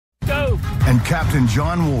And Captain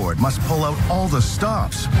John Ward must pull out all the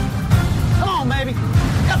stops. Come on, baby.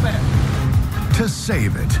 Up there. To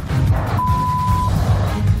save it.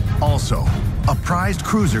 Also, a prized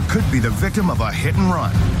cruiser could be the victim of a hit and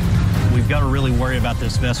run. We've got to really worry about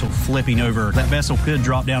this vessel flipping over. That vessel could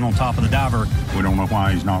drop down on top of the diver. We don't know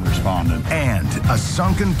why he's not responding. And a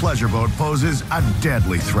sunken pleasure boat poses a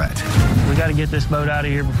deadly threat. We got to get this boat out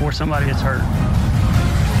of here before somebody gets hurt.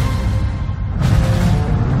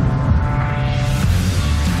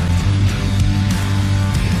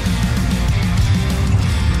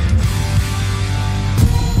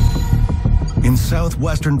 In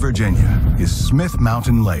southwestern Virginia is Smith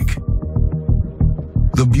Mountain Lake.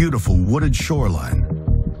 The beautiful wooded shoreline,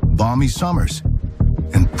 balmy summers,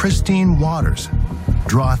 and pristine waters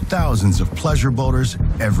draw thousands of pleasure boaters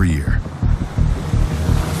every year.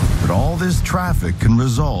 But all this traffic can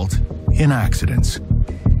result in accidents.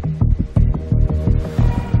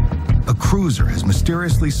 A cruiser has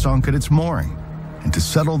mysteriously sunk at its mooring, and to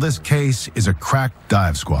settle this case is a crack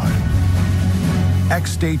dive squad.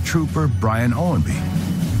 Ex-State Trooper Brian Owenby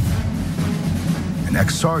and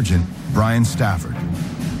ex-Sergeant Brian Stafford.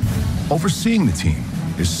 Overseeing the team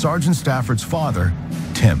is Sergeant Stafford's father,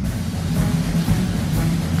 Tim.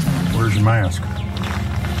 Where's your mask?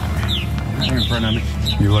 Here in front of me.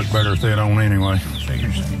 You look better with it on anyway.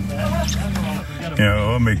 You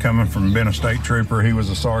know, Owenby coming from being a state trooper, he was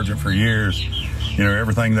a sergeant for years. You know,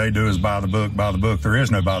 everything they do is by the book, by the book. There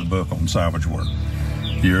is no by the book on salvage work.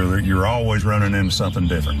 You're always running into something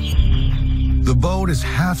different. The boat is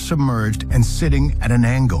half submerged and sitting at an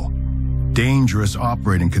angle. Dangerous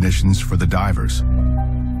operating conditions for the divers.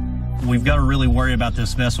 We've got to really worry about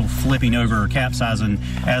this vessel flipping over or capsizing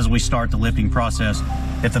as we start the lifting process.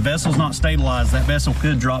 If the vessel's not stabilized, that vessel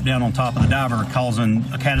could drop down on top of the diver, causing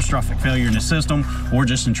a catastrophic failure in the system or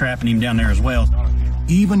just entrapping him down there as well.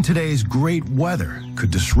 Even today's great weather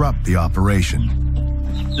could disrupt the operation.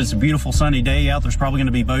 It's a beautiful sunny day out. There's probably going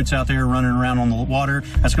to be boats out there running around on the water.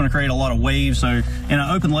 That's going to create a lot of waves. So in an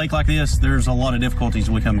open lake like this, there's a lot of difficulties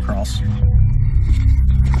we come across.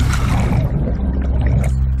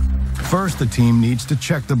 First, the team needs to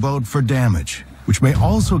check the boat for damage, which may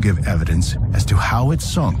also give evidence as to how it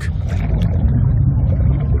sunk.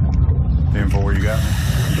 Info you got?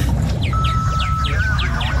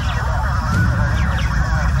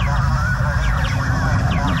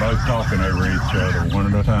 Both talking over each other,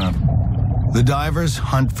 one at a time. The divers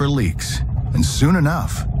hunt for leaks, and soon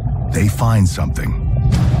enough, they find something.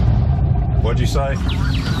 What'd you say?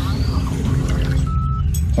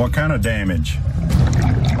 What kind of damage?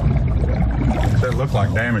 That looked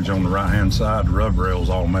like damage on the right-hand side. The rub rail's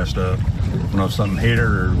all messed up. I don't know if something hit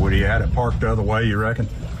her, or would he had it parked the other way, you reckon?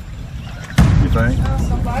 You think? Well,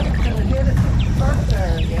 somebody could have hit it first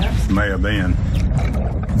there, I guess. May have been.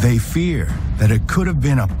 They fear that it could have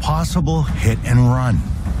been a possible hit and run.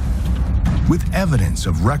 With evidence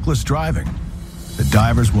of reckless driving, the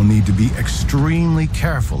divers will need to be extremely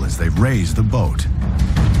careful as they raise the boat.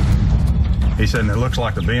 He said it looks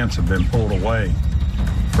like the vents have been pulled away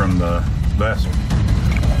from the vessel.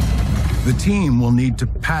 The team will need to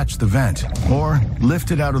patch the vent or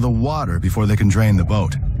lift it out of the water before they can drain the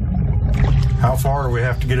boat. How far do we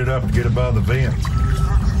have to get it up to get above the vents?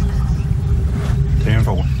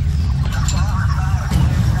 10-4.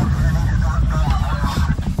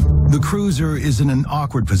 The cruiser is in an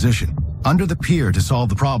awkward position, under the pier to solve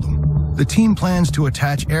the problem. The team plans to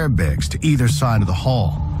attach airbags to either side of the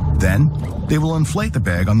hull. Then, they will inflate the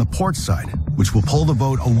bag on the port side, which will pull the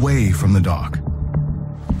boat away from the dock.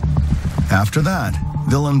 After that,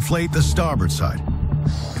 they'll inflate the starboard side.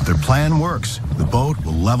 If their plan works, the boat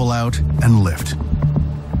will level out and lift.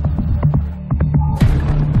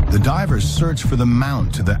 The divers search for the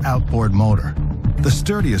mount to the outboard motor, the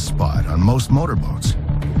sturdiest spot on most motorboats,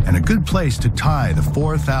 and a good place to tie the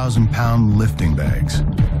 4,000-pound lifting bags.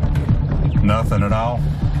 Nothing at all.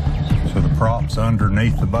 So the prop's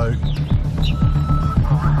underneath the boat.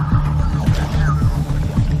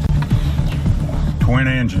 Twin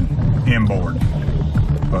engine inboard,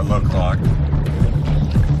 what it looks like.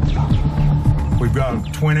 We've got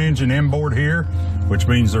a twin engine inboard here, which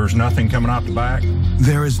means there's nothing coming out the back.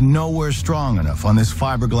 There is nowhere strong enough on this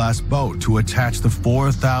fiberglass boat to attach the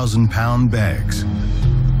 4,000-pound bags.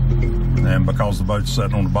 And because the boat's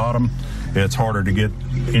sitting on the bottom, it's harder to get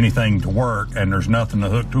anything to work, and there's nothing to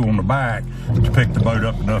hook to on the back to pick the boat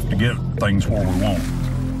up enough to get things where we want.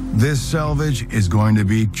 This salvage is going to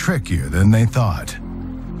be trickier than they thought.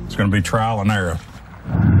 It's going to be trial and error.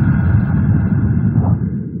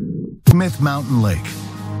 Smith Mountain Lake.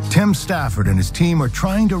 Tim Stafford and his team are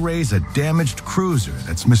trying to raise a damaged cruiser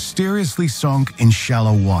that's mysteriously sunk in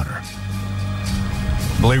shallow water.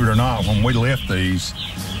 Believe it or not, when we lift these,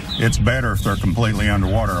 it's better if they're completely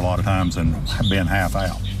underwater a lot of times than being half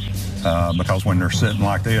out. Because when they're sitting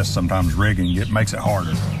like this, sometimes rigging makes it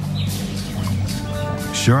harder.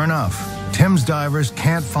 Sure enough, Tim's divers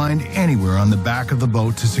can't find anywhere on the back of the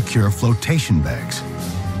boat to secure flotation bags.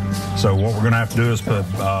 So what we're going to have to do is put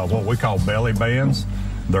what we call belly bands.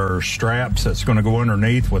 They're straps that's going to go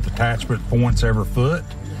underneath with attachment points every foot.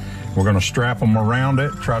 We're going to strap them around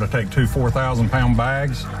it, try to take two 4,000-pound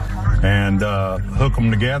bags and hook them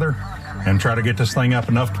together and try to get this thing up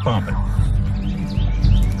enough to pump it.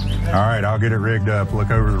 All right, I'll get it rigged up, look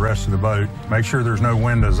over the rest of the boat, make sure there's no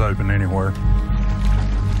windows open anywhere.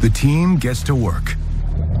 The team gets to work.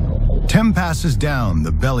 Tim passes down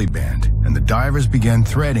the belly band, and the divers begin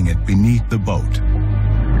threading it beneath the boat.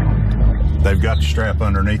 They've got the strap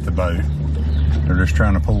underneath the boat. They're just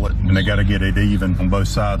trying to pull it, and they got to get it even on both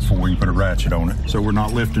sides before we can put a ratchet on it. So we're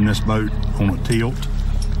not lifting this boat on a tilt.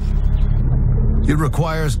 It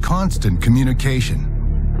requires constant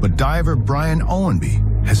communication, but diver Brian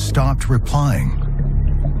Owenby has stopped replying.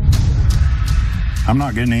 I'm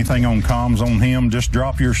not getting anything on comms on him. Just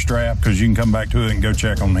drop your strap because you can come back to it and go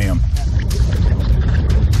check on him.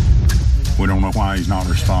 We don't know why he's not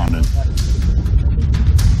responding.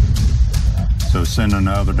 So sending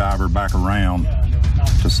the other diver back around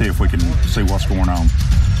to see if we can see what's going on.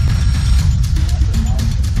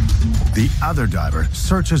 The other diver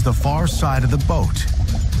searches the far side of the boat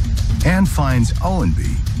and finds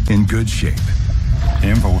Owenby in good shape.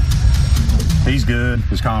 Info. He's good.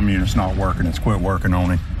 His comm unit's not working. It's quit working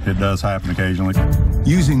on him. It does happen occasionally.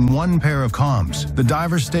 Using one pair of comms, the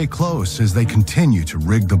divers stay close as they continue to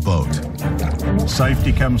rig the boat.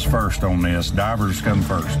 Safety comes first on this. Divers come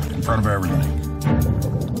first, in front of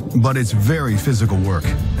everything. But it's very physical work,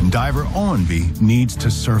 and diver Owenby needs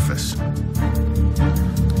to surface.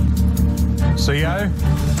 CO?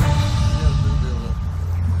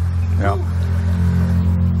 Yep.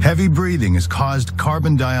 Heavy breathing has caused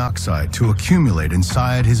carbon dioxide to accumulate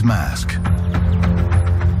inside his mask.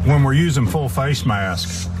 When we're using full face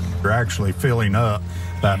masks, you're actually filling up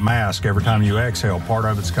that mask every time you exhale. Part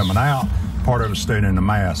of it's coming out, part of it's staying in the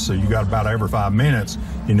mask. So you got about every 5 minutes,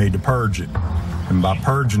 you need to purge it. And by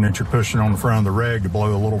purging it, you're pushing on the front of the reg to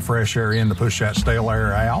blow a little fresh air in to push that stale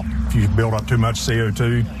air out. If you build up too much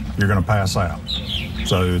CO2, you're going to pass out.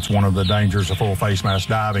 So it's one of the dangers of full face mask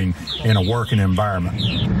diving in a working environment.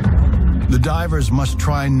 The divers must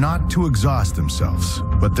try not to exhaust themselves,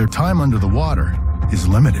 but their time under the water is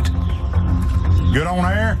limited. Good on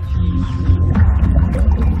air?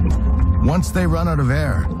 Once they run out of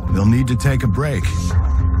air, they'll need to take a break.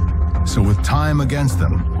 So with time against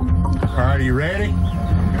them, all right, are you ready?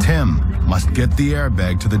 Tim must get the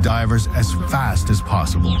airbag to the divers as fast as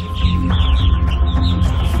possible.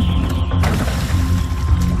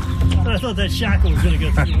 I thought that shackle was going to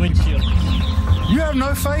go through the windshield. You have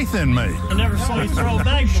no faith in me. I never saw you throw a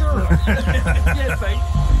bag before.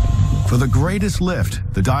 For the greatest lift,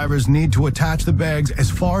 the divers need to attach the bags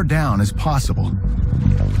as far down as possible.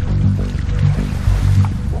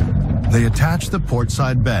 They attach the port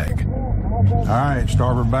side bag. All right,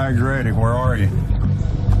 starboard bag's ready. Where are you?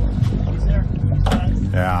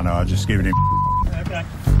 Yeah, I know. I just giving him. Okay.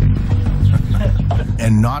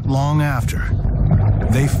 And not long after,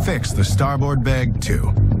 they fix the starboard bag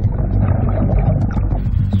too.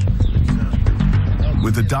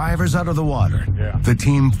 With the divers out of the water, the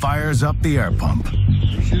team fires up the air pump.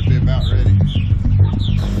 You should be about ready.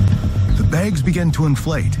 The bags begin to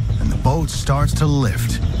inflate, and the boat starts to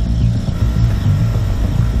lift.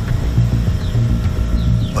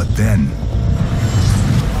 But then,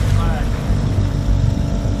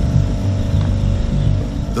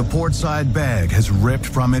 the port side bag has ripped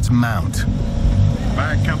from its mount.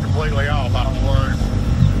 Bag come completely off, I don't worry.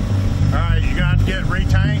 All right, you got to get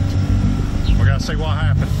retanked. We got to see what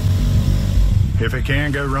happened. If it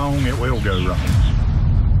can go wrong, it will go wrong.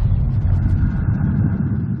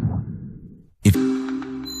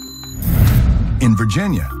 In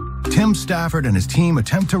Virginia, Tim Stafford and his team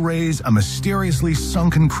attempt to raise a mysteriously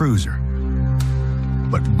sunken cruiser.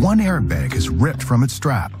 But one airbag is ripped from its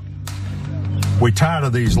strap. We tie to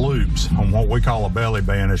these loops on what we call a belly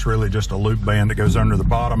band. It's really just a loop band that goes under the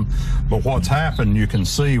bottom. But what's happened, you can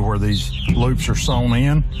see where these loops are sewn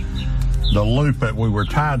in. The loop that we were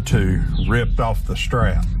tied to ripped off the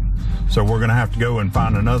strap. So we're going to have to go and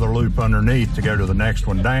find another loop underneath to go to the next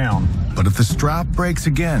one down. But if the strap breaks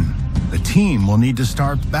again, the team will need to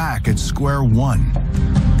start back at square one.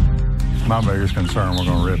 My biggest concern, we're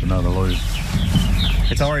going to rip another loop.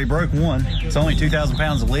 It's already broke one. It's only 2,000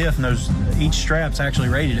 pounds of lift, and each strap's actually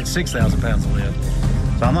rated at 6,000 pounds of lift.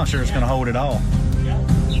 So I'm not sure it's going to hold it all.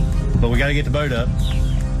 but we got to get the boat up.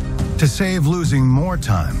 To save losing more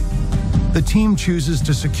time, the team chooses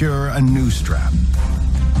to secure a new strap.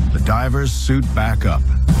 The divers suit back up.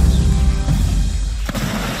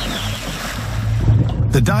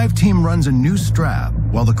 The dive team runs a new strap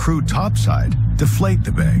while the crew topside deflate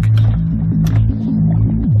the bag.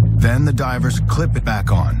 Then the divers clip it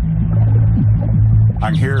back on. I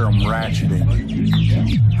can hear them ratcheting.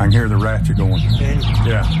 I can hear the ratchet going.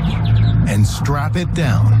 Yeah. And strap it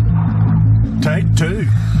down. Take two.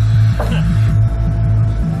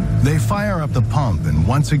 They fire up the pump, and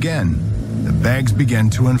once again, the bags begin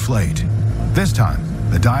to inflate. This time,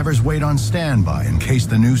 the divers wait on standby in case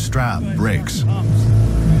the new strap breaks.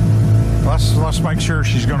 Let's make sure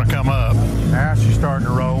she's going to come up. Now she's starting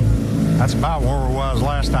to roll. That's about where we was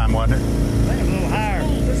last time, wasn't it? A little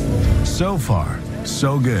higher. So far,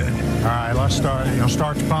 so good. All right, let's start.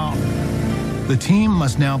 Start the pump. The team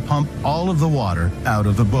must now pump all of the water out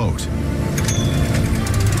of the boat.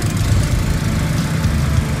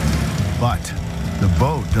 But the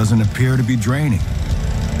boat doesn't appear to be draining.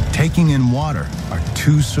 Taking in water are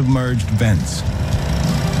two submerged vents.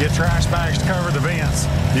 Get trash bags to cover the vents.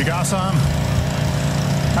 You got some?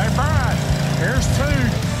 Hey, Brian, here's two.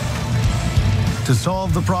 To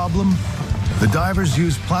solve the problem, the divers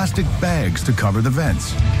use plastic bags to cover the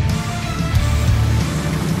vents.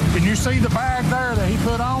 Can you see the bag there that he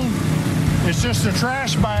put on? It's just a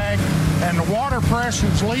trash bag, and the water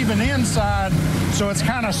pressure's leaving inside, so it's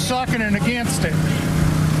kind of sucking it against it.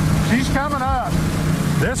 She's coming up.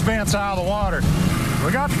 This vent's out of the water.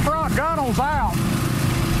 We got the front gunnels out.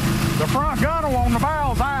 The front gunnel on the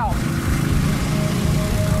bow's out.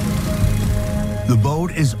 The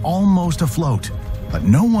boat is almost afloat, but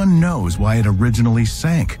no one knows why it originally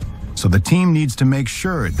sank. So the team needs to make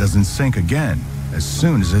sure it doesn't sink again as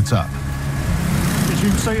soon as it's up. As you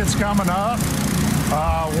can see, it's coming up.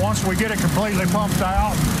 Once we get it completely pumped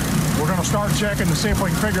out, we're going to start checking to see if we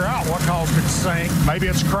can figure out what caused it to sink. Maybe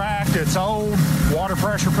it's cracked, it's old, water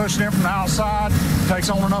pressure pushing in from the outside, takes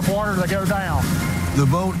on enough water to go down. The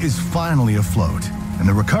boat is finally afloat, and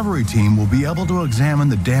the recovery team will be able to examine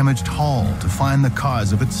the damaged hull to find the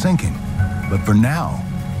cause of its sinking. But for now,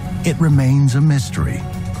 it remains a mystery.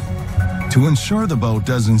 To ensure the boat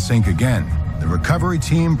doesn't sink again, the recovery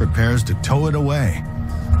team prepares to tow it away.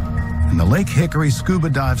 And the Lake Hickory Scuba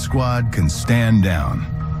Dive Squad can stand down.